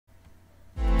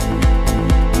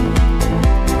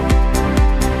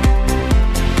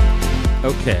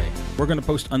Okay, we're going to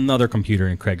post another computer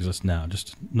in Craigslist now.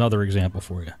 Just another example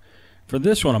for you. For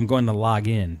this one, I'm going to log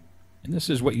in. And this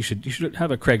is what you should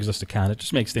have a Craigslist account. It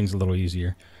just makes things a little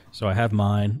easier. So I have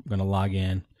mine. I'm going to log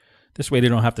in. This way they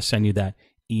don't have to send you that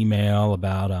email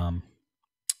about,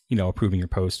 approving your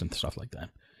post and stuff like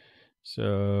that.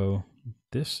 So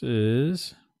this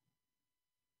is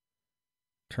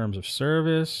terms of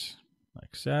service.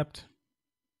 Accept.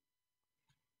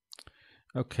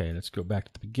 Okay, let's go back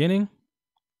to the beginning.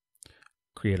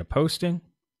 Create a posting.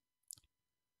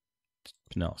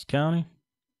 Pinellas County.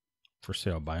 For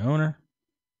sale by owner.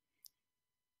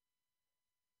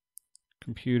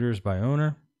 Computers by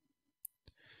owner.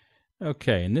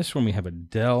 Okay, in this one we have a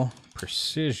Dell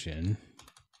Precision.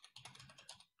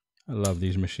 I love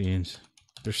these machines.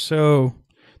 They're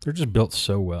just built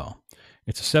so well.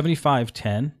 It's a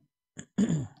 7510.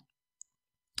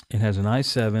 It has an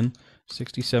i7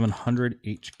 6700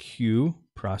 HQ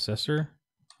processor.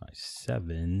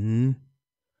 i7.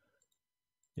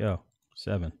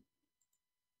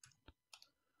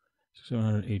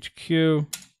 6700 HQ.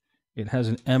 It has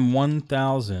an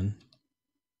M1000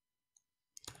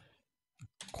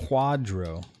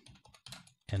 Quadro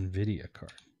NVIDIA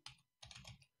card.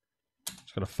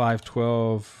 It's got a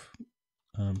 512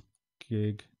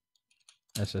 gig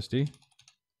SSD.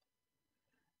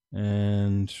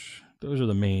 And those are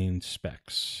the main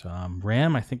specs.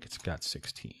 RAM, I think it's got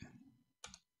 16.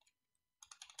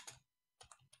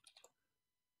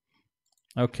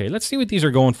 Okay, let's see what these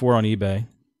are going for on eBay.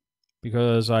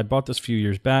 Because I bought this a few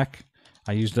years back.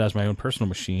 I used it as my own personal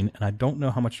machine, and I don't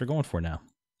know how much they're going for now.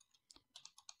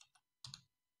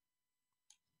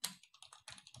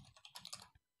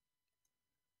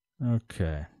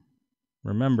 Okay.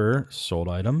 Remember, sold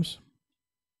items.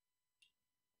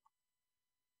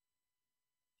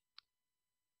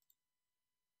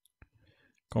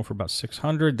 Going for about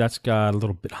 600. That's got a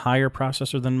little bit higher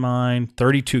processor than mine.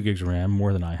 32 gigs of RAM,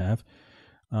 more than I have.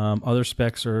 Other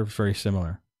specs are very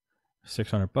similar.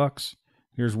 $600.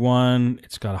 Here's one.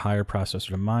 It's got a higher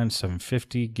processor than mine.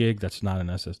 750 gig. That's not an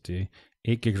SSD.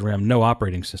 8 gigs of RAM. No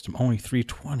operating system. Only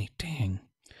 320. Dang.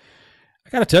 I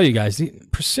got to tell you guys, the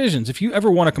Precisions, if you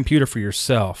ever want a computer for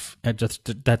yourself,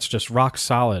 that's just rock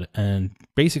solid and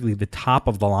basically the top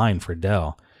of the line for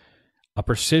Dell. A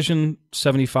Precision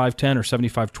 7510 or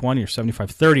 7520 or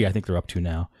 7530, I think they're up to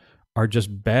now, are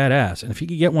just badass. And if you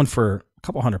could get one for a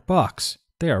couple $100,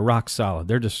 they are rock solid.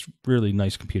 They're just really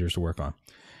nice computers to work on.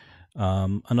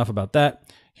 Enough about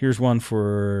that. Here's one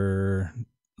for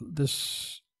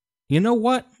this. You know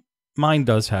what? Mine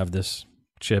does have this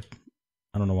chip.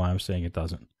 I don't know why I'm saying it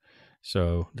doesn't.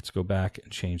 So let's go back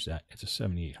and change that. It's a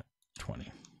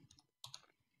 7820.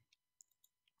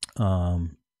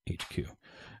 HQ.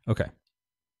 Okay.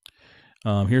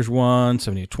 Here's one,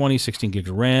 7820, 16 gigs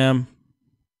of RAM.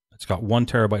 It's got 1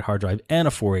 terabyte hard drive and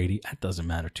a 480. That doesn't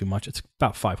matter too much. It's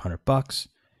about $500.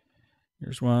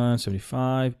 Here's one,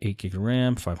 75, 8 gig of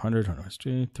RAM, 500,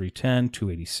 310,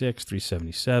 286,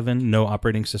 377. No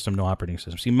operating system, no operating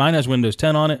system. See, mine has Windows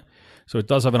 10 on it, so it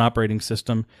does have an operating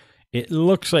system. It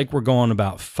looks like we're going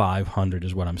about 500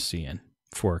 is what I'm seeing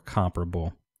for a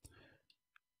comparable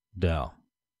Dell.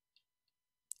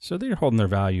 So they're holding their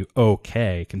value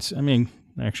okay. I mean,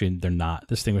 actually, they're not.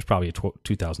 This thing was probably a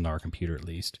 $2,000 computer at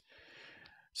least.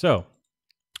 So,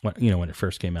 when it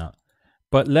first came out.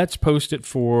 But let's post it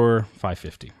for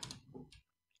 $550.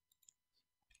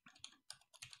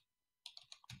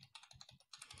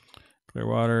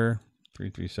 Clearwater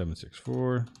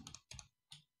 33764.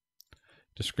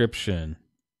 Description.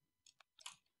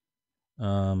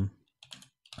 I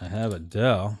have a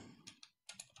Dell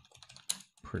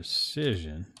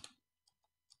Precision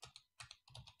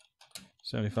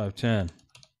 7510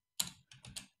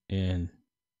 in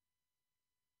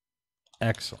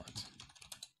excellent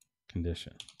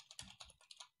condition.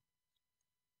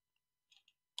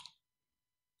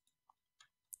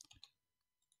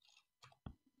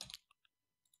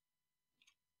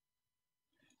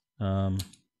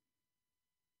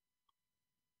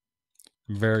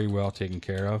 Very well taken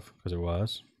care of, because it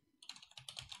was.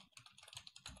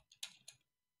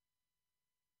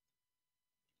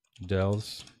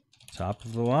 Dell's top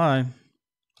of the line,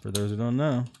 for those who don't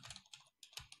know.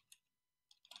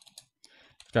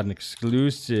 It's got an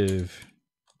exclusive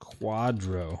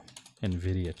Quadro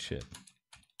NVIDIA chip.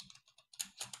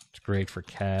 It's great for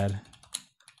CAD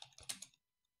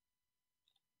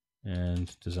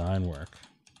and design work.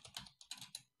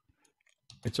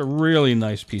 It's a really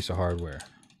nice piece of hardware.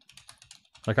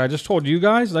 Like I just told you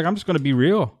guys, like I'm just going to be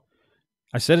real.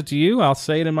 I said it to you, I'll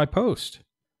say it in my post.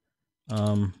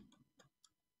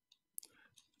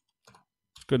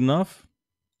 Good enough.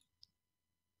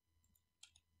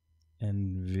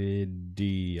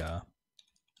 NVIDIA.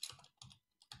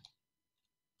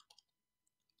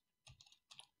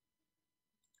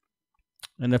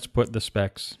 And let's put the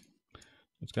specs.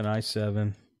 It's got an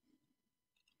i7.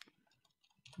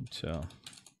 So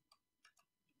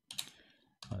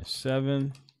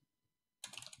i7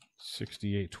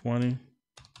 6820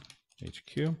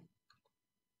 HQ.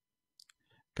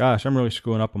 Gosh, I'm really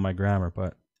screwing up on my grammar,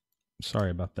 but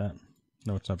sorry about that.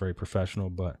 No, it's not very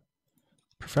professional, but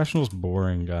professional's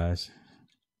boring, guys,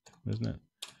 isn't it?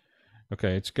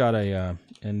 Okay, it's got a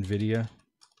NVIDIA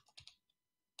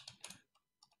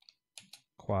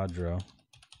Quadro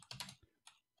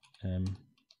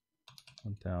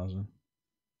M1000.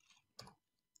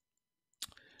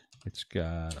 It's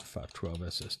got a 512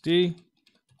 SSD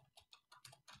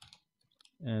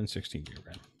and 16 gig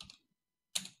RAM.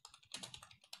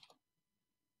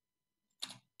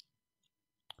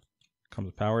 Comes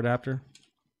with a power adapter.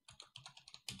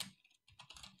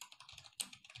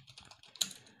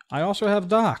 I also have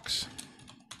docks,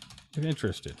 if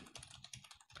interested,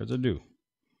 because I do.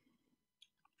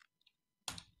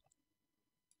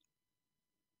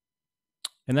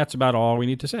 And that's about all we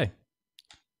need to say.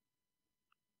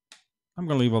 I'm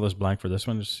going to leave all this blank for this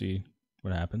one to see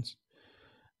what happens.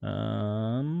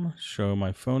 Show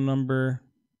my phone number.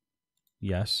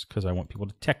 Yes, because I want people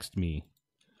to text me.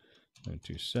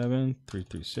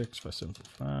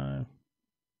 927-336-5745.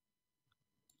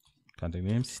 Contact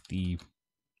name, Steve.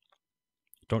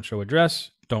 Don't show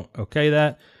address. Don't okay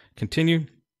that. Continue.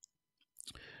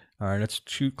 All right, let's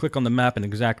click on the map and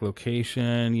exact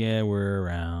location. Yeah, we're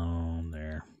around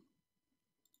there.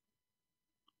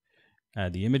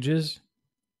 Add the images.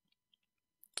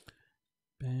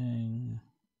 Bang.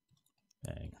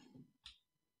 Bang.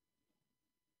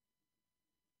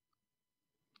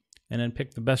 And then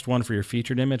pick the best one for your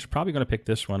featured image. Probably going to pick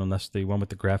this one unless the one with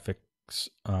the graphics,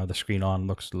 the screen on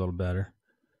looks a little better.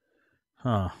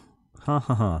 Huh.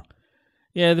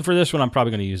 Yeah, for this one, I'm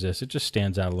probably going to use this. It just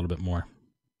stands out a little bit more.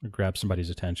 It grabs somebody's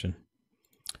attention.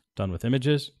 Done with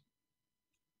images.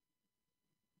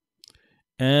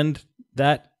 And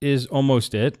that is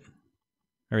almost it.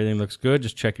 Everything looks good.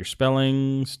 Just check your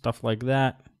spelling, stuff like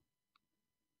that.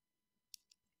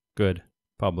 Good.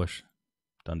 Publish.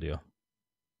 Done deal.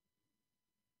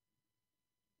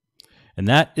 And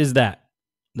that is that.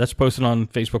 Let's post it on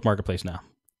Facebook Marketplace now.